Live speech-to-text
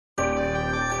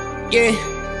Yeah,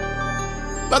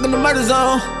 welcome to Murder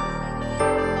Zone.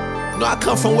 You know I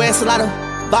come from where it's a lot of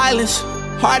violence,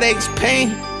 heartaches,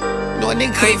 pain. You know a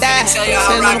nigga could die, standing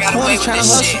on the corner trying to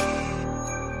hustle.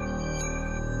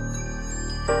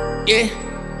 Yeah,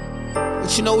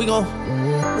 but you know we gon'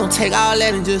 take all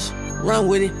that and just run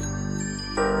with it.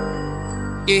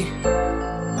 Yeah.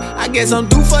 I guess I'm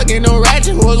through fucking no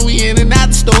ratchet hoes, we in and out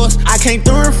the stores. I came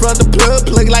through in front the plug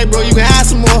like bro, you can have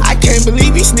some more. I can't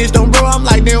believe he snitched on bro, I'm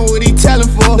like damn what he telling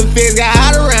for. The feds got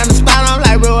hot around the spot, I'm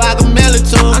like bro, I can mail it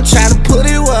to him. I'm trying to put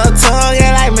it with a tongue,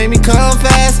 yeah, like make me come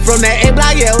fast. From that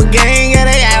A-block, yeah, with gang, yeah,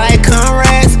 they act like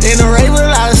comrades. In a rave with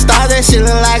a lot of stars, that shit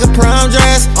look like a prom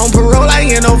dress. On parole, I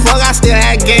ain't no fuck, I still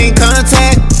had gang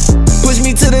contact. Push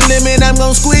me to the limit, I'm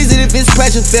gon' squeeze it if it's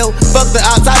pressure felt. Fuck the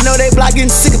ops, I know they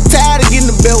blocking, sick of tired of getting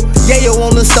the belt. Yeah, yo,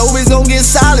 on the stove, it's gon' get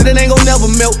solid, it ain't gon' never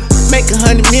melt. Make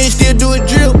 100 million, still do a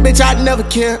drill, bitch, I never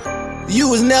care.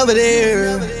 You was never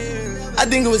there. I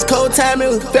think it was cold time, it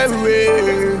was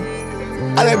February.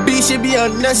 All that beef shit be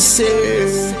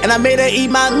unnecessary. And I made her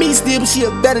eat my meat still, but she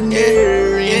a better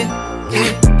nerd. Yeah.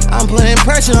 I'm putting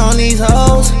pressure on these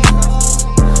hoes.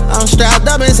 I'm strapped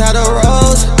up inside the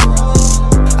rose.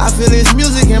 I feel this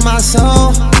music in my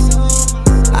soul.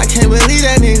 I can't believe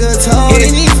that nigga told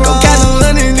it. Go count them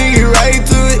money, nigga, right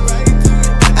to it.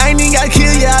 I ain't even gotta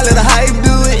kill ya, I let the hype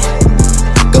do it.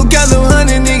 Go count them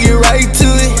hundred, nigga, right to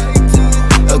it.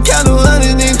 Go count them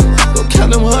hundred, nigga. Go count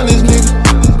them hundreds, nigga.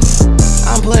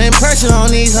 I'm putting pressure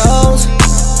on these hoes.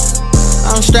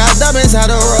 I'm strapped up inside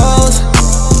the rose.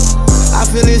 I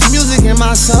feel this music in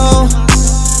my soul.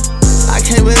 I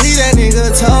can't believe that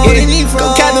nigga told it.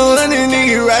 Go count them hundred,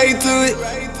 nigga, right to it.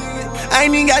 I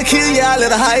ain't even gotta kill ya, I let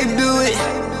the hype do it.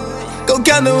 Go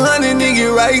count them hundred,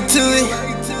 nigga, right to it.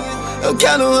 Go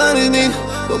count them hundred, nigga.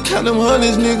 Go count them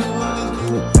hundreds, nigga.